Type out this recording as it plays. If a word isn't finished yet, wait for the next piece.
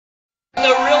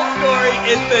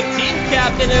is the team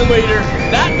captain and leader.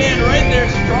 That man right there,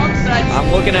 StrongSide.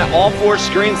 I'm looking at all 4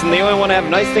 screens, and the only one I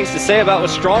have nice things to say about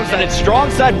was StrongSide. It's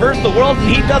StrongSide versus the world, and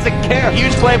he doesn't care.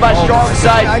 Huge play by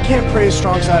StrongSide. I can't praise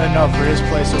StrongSide enough for his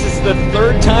play. So this is the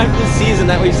 3rd time this season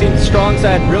that we've seen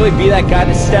StrongSide really be that guy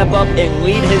to step up and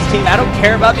lead his team. I don't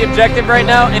care about the objective right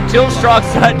now until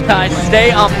StrongSide dies.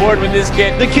 Stay on board with this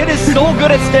kid. The kid is so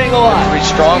good at staying alive.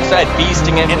 StrongSide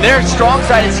beasting him. And there,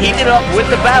 StrongSide is heating it up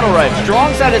with the battle rifle.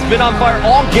 StrongSide has been on fire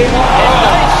all game long. And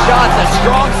nice shots that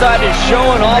StrongSide is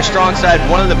showing off. StrongSide,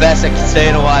 one of the best that can stay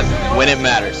alive when it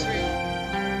matters.